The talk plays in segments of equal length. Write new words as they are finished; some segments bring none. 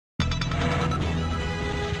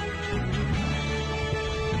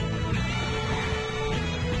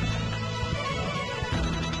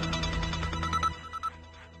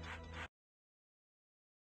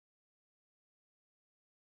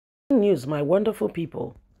News, my wonderful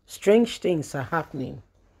people. Strange things are happening.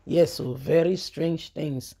 Yes, so very strange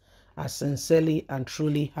things are sincerely and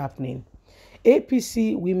truly happening.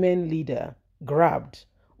 APC women leader grabbed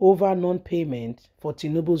over non-payment for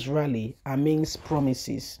Tinubu's rally amidst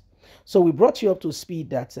promises. So we brought you up to speed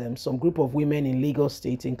that some group of women in Lagos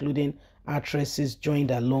State, including actresses,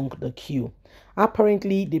 joined along the queue.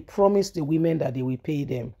 Apparently, they promised the women that they will pay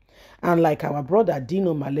them. And like our brother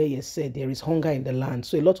Dino Maleye said, there is hunger in the land.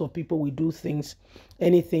 So a lot of people will do things,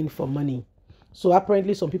 anything for money. So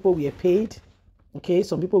apparently some people were paid. Okay,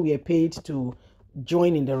 some people were paid to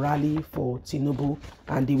join in the rally for Tinubu,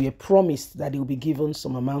 and they were promised that they will be given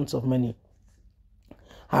some amount of money.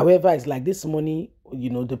 However, it's like this money,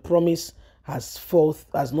 the promise has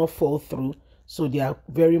not fall through. So they are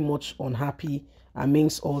very much unhappy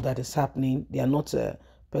amidst all that is happening. They are not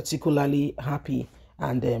particularly happy.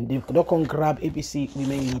 And they don't come grab APC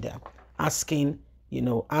women leader, asking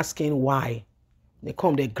why. They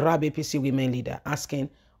grab APC women leader, asking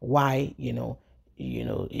why,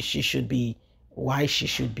 she should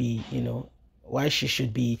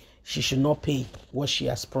not pay what she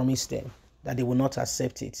has promised them, that they will not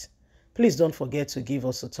accept it. Please don't forget to give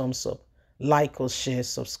us a thumbs up, like us, share,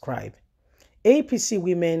 subscribe. APC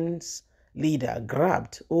women's leader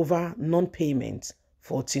grabbed over non-payment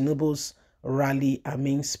for Tinubu's rally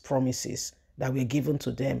amidst promises that were given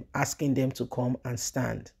to them, asking them to come and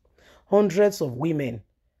stand. Hundreds of women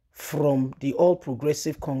from the All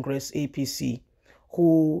Progressive Congress APC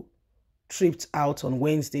who tripped out on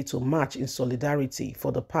Wednesday to march in solidarity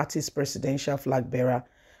for the party's presidential flag bearer,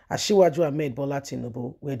 Asiwaju Ahmed Bola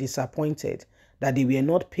Tinubu, were disappointed that they were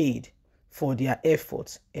not paid for their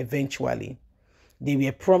efforts eventually. They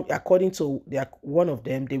were according to one of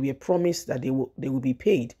them, they were promised that they will be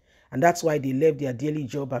paid. And that's why they left their daily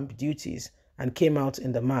job and duties and came out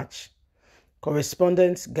in the march.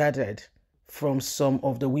 Correspondents gathered from some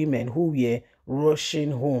of the women who were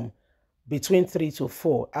rushing home between 3 to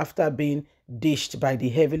 4 after being dished by the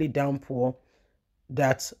heavily downpour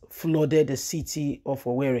that flooded the city of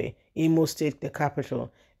Owerri, Imo State, the capital,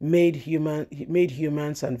 made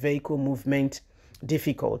humans and vehicle movement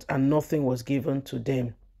difficult, and nothing was given to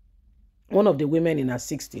them. One of the women in her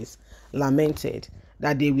 60s lamented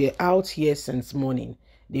that they were out here since morning.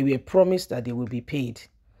 They were promised that they will be paid,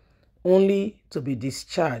 only to be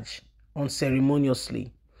discharged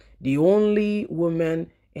unceremoniously. The only woman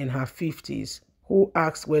in her 50s who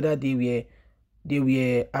asked whether they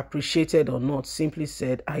were appreciated or not simply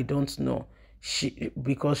said, "I don't know,"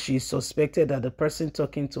 because she suspected that the person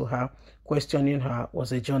talking to her, questioning her,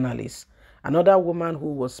 was a journalist. Another woman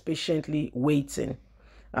who was patiently waiting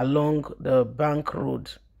along the bank road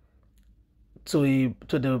to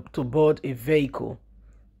board a vehicle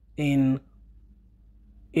in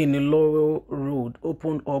a Laurel Road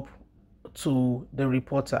opened up to the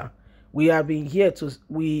reporter. We are yet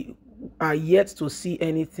to see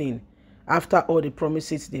anything after all the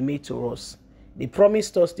promises they made to us. They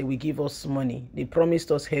promised us they will give us money. They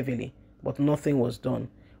promised us heavily, but nothing was done.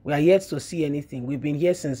 We are yet to see anything. We've been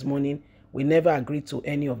here since morning. We never agreed to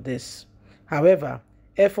any of this. However,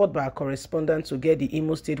 effort by a correspondent to get the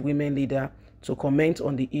Imo State women leader to comment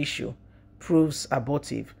on the issue proves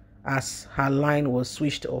abortive, as her line was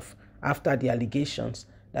switched off after the allegations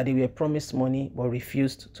that they were promised money but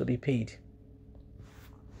refused to be paid.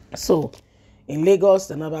 So, in Lagos,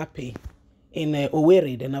 they never pay. In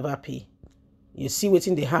Owerri, they never pay. You see what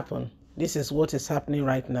they happen. This is what is happening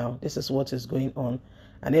right now. This is what is going on.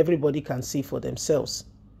 And everybody can see for themselves.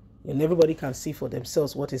 And everybody can see for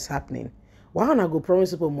themselves what is happening. Why not go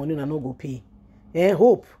promise people money and not go pay?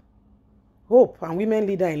 Hope and women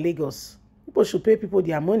leader in Lagos. People should pay people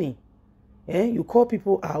their money. You call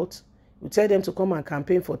people out. You tell them to come and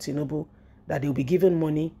campaign for Tinubu, that they'll be given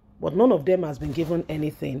money. But none of them has been given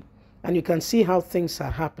anything. And you can see how things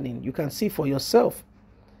are happening. You can see for yourself.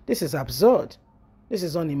 This is absurd. This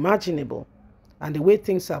is unimaginable. And the way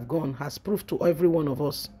things have gone has proved to every one of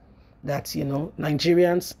us that,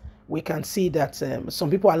 Nigerians, we can see that some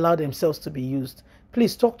people allow themselves to be used.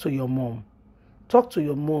 Please talk to your mom. Talk to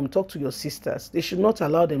your mom. Talk to your sisters. They should not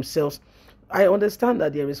allow themselves. I understand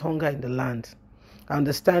that there is hunger in the land. I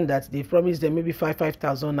understand that they've promised them maybe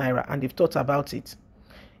 5,000 naira and they've thought about it.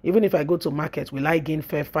 Even if I go to market, will I gain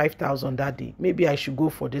 5,000 that day? Maybe I should go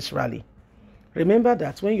for this rally. Remember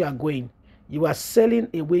that when you are going, you are selling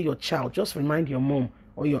away your child. Just remind your mom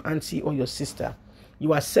or your auntie or your sister.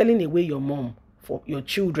 You are selling away your mom for your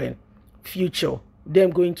children, future, them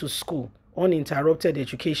going to school, uninterrupted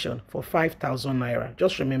education for 5,000 naira.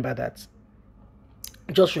 Just remember that.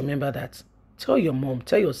 Just remember that. Tell your mom,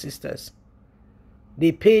 tell your sisters.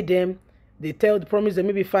 They pay them They promise them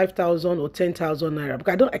maybe 5,000 or 10,000 naira.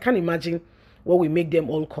 Because I can't imagine what will make them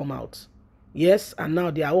all come out. Yes, and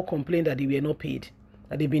now they are all complaining that they were not paid.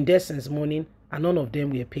 That they've been there since morning and none of them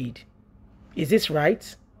were paid. Is this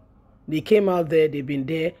right? They came out there, they've been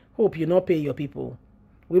there. Hope you not pay your people.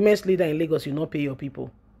 Women's leader in Lagos, you not pay your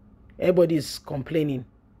people. Everybody is complaining.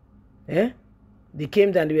 Eh? They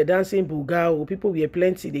came down, they were dancing Bugao. People were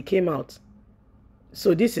plenty, they came out.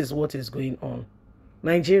 So this is what is going on.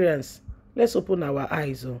 Nigerians, let's open our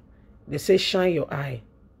eyes. Oh. They say shine your eye.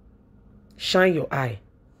 Shine your eye.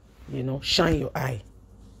 You know, shine your eye.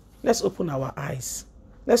 Let's open our eyes.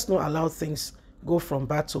 Let's not allow things go from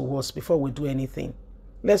bad to worse before we do anything.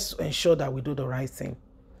 Let's ensure that we do the right thing.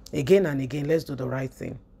 Again and again, let's do the right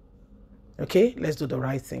thing. Okay? Let's do the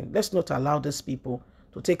right thing. Let's not allow these people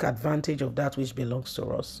to take advantage of that which belongs to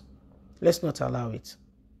us. Let's not allow it.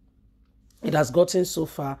 It has gotten so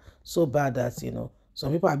far, so bad that, you know,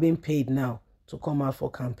 some people are being paid now to come out for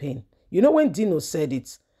campaign. You know, when Dino said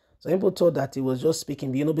it, some people thought that he was just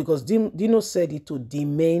speaking, you know, because Dino said it to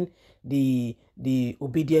demean the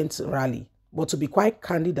obedient rally. But to be quite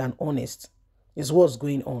candid and honest is what's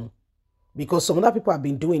going on. Because some other people have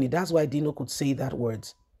been doing it. That's why Dino could say that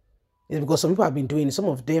words. It's because some people have been doing it. Some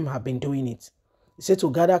of them have been doing it. He said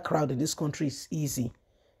to gather crowd in this country is easy.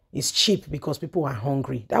 It's cheap because people are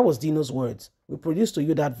hungry. That was Dino's words. We produced to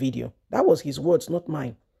you that video. That was his words, not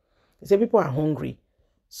mine. He said people are hungry.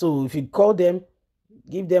 So if you call them,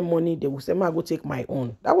 give them money, they will say, "Ma, go take my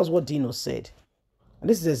own." That was what Dino said. And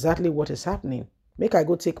this is exactly what is happening. Make I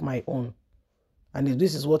go take my own. And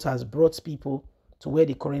this is what has brought people to where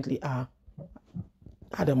they currently are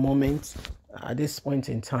at the moment, at this point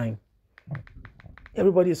in time.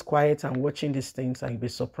 Everybody is quiet and watching these things, and you'll be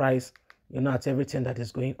surprised, you know, at everything that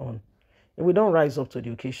is going on. If we don't rise up to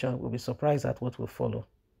the occasion, we'll be surprised at what will follow.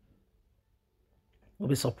 We'll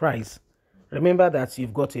be surprised. Remember that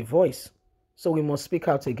you've got a voice, so we must speak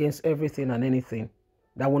out against everything and anything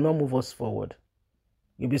that will not move us forward.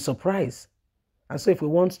 You'll be surprised. And so if we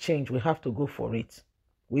want change, we have to go for it.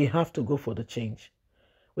 We have to go for the change.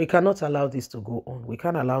 We cannot allow this to go on. We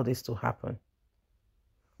can't allow this to happen.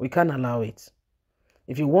 We can't allow it.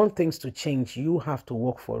 If you want things to change, you have to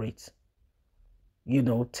work for it. You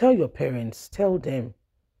know, tell your parents, tell them.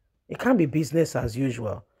 It can't be business as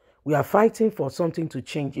usual. We are fighting for something to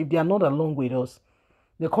change. If they are not along with us,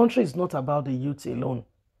 the country is not about the youth alone.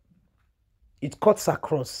 It cuts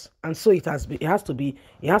across. And so it has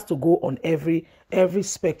to go on every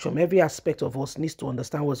spectrum. Every aspect of us needs to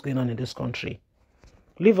understand what's going on in this country.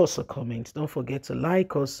 Leave us a comment. Don't forget to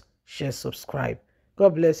like us, share, subscribe.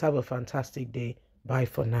 God bless. Have a fantastic day. Bye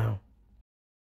for now.